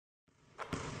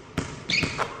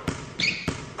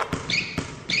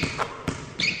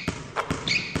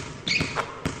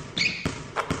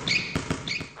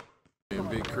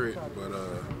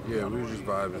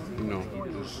vibing, you know,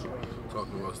 just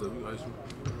talking about stuff.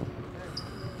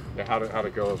 Yeah, how'd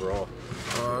it go overall?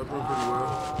 It went pretty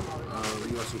well.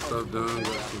 We got some stuff done,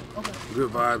 got some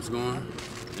good vibes going.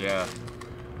 Yeah.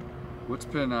 What's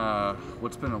been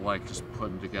it like just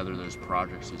putting together those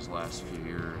projects these last few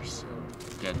years and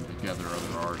getting together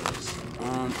other artists?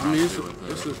 I mean,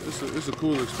 it's a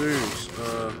cool experience.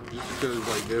 Just because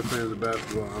like they're fans of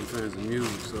basketball, I'm fans of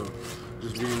music, so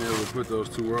just being able to put those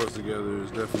two worlds together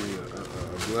is definitely a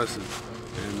blessing.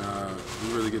 And we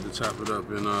really get to chop it up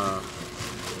and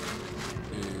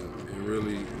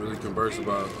really converse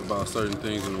about certain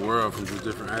things in the world from just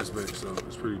different aspects. So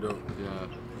it's pretty dope. Yeah.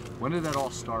 When did that all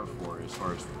start for you, as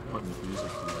far as putting music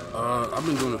together? I've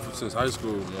been doing it since high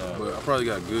school, but I probably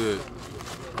got good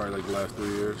like the last 3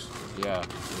 years. Yeah.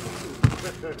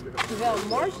 JaVale,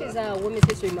 March is Women's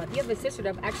History Month. You have a sister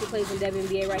that actually plays in the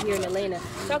WNBA right here in Atlanta.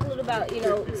 Talk a little about,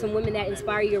 some women that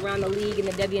inspire you around the league and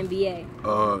the WNBA.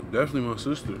 Definitely my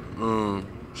sister.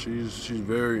 She's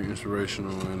very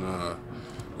inspirational in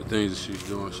the things that she's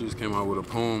doing. She just came out with a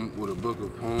book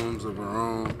of poems of her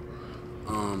own.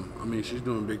 I mean, she's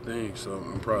doing big things, so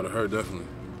I'm proud of her, definitely.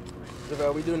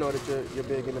 JaVale, we do know that you're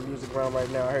big in the music realm right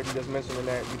now. I heard you just mentioning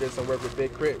that you did some work with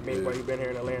Big Krit, while you've been here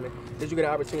in Atlanta. Did you get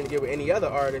an opportunity to get with any other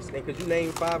artists? And could you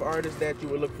name 5 artists that you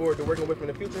would look forward to working with in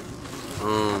the future?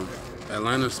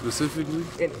 Atlanta specifically?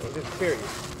 Just period.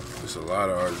 There's a lot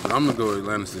of artists. I'm going to go with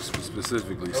Atlanta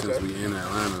specifically since we in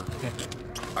Atlanta.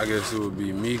 I guess it would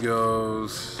be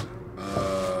Migos,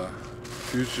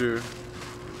 Future,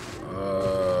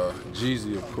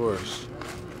 Jeezy, of course.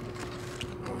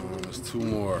 There's 2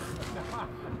 more.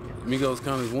 Migos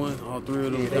count as one? All 3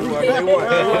 of them? You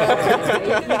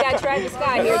got Travis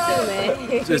Scott here too,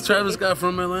 man. Is Travis Scott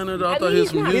from Atlanta though? I thought he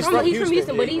was from Houston. He's from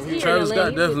Houston, but he's here Travis in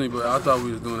Atlanta. Scott definitely, but I thought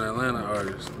we was doing Atlanta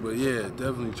artists. But yeah,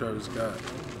 definitely Travis Scott.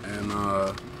 And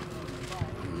I'm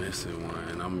missing one,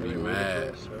 and I'm gonna be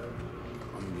mad.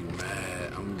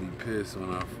 I'm gonna be pissed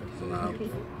when I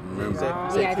remember.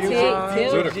 Yeah,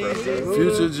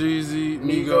 Future, Jeezy,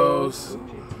 Migos.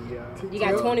 You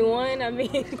got 21, I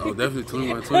mean. Oh, definitely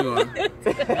 21. It's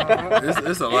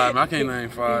a lot. I can't name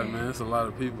 5, man. It's a lot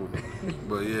of people.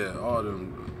 But yeah, all of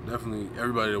them. Definitely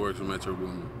everybody that works for Metro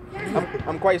Boomin.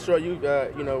 I'm quite sure you,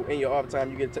 in your off time,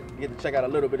 you get to check out a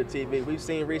little bit of TV. We've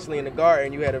seen recently in the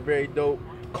Garden, you had a very dope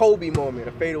Kobe moment,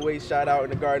 a fadeaway shot out in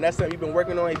the Garden. That's something you've been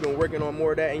working on. You've been working on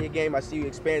more of that in your game. I see you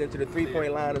expanding to the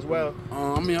 3-point line as well.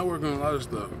 I mean, I work on a lot of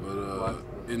stuff, but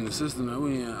in the system that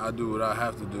we in, I do what I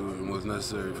have to do and what's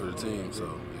necessary for the team. So yeah.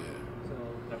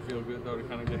 That feel good though to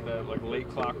kind of get that like late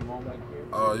clock moment.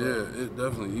 Oh yeah, it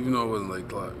definitely. Even though it wasn't late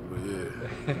clock, but yeah,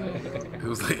 it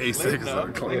was like 8 seconds on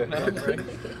the clock.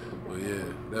 But yeah,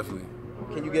 definitely.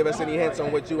 Can you give us any hints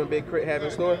on what you and Big Krit have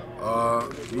in store?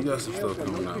 We got some stuff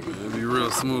coming out, man. It'll be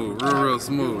real smooth, real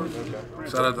smooth.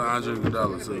 Shout out to Andre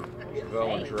Iguodala too.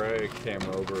 JaVale and Dre came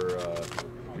over a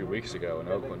few weeks ago in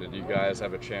Oakland. Did you guys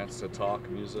have a chance to talk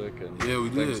music and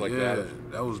things like that?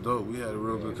 That was dope. We had a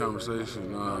real good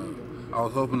conversation. I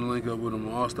was hoping to link up with him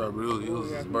on All-Star, but it was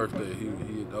his birthday.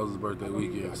 That was his birthday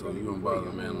weekend, so you don't bother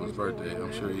a man on his birthday.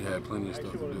 I'm sure he had plenty of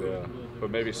stuff to do. Yeah, but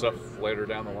maybe stuff later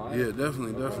down the line? Yeah,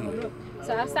 definitely.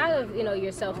 So outside of,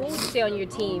 yourself, who would you say on your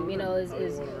team,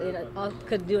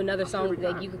 could do another song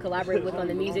that you could collaborate with on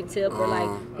the music tip, or like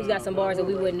who's got some bars that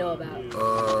we wouldn't know about?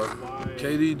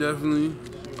 KD definitely.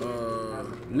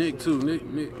 Nick too.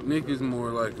 Nick is more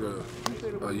like a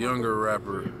younger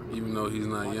rapper, even though he's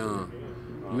not young.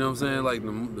 You know what I'm saying? Like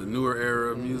the newer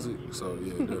era of music. So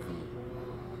yeah, definitely.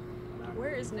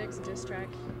 Where is Nick's diss track?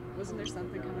 Wasn't there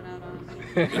something coming out on?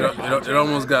 It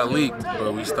almost got leaked,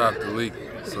 but we stopped the leak.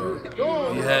 So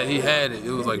he had it.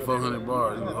 It was like 400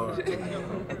 bars. It was hard.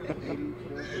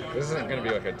 This isn't going to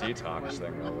be like a detox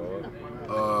thing, though, will it?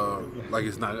 Like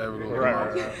it's not ever going to be.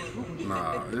 Right.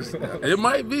 Nah, it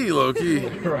might be low key.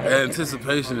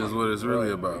 Anticipation is what it's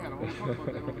really about.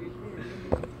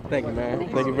 Thank you, man.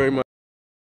 Thank you very much.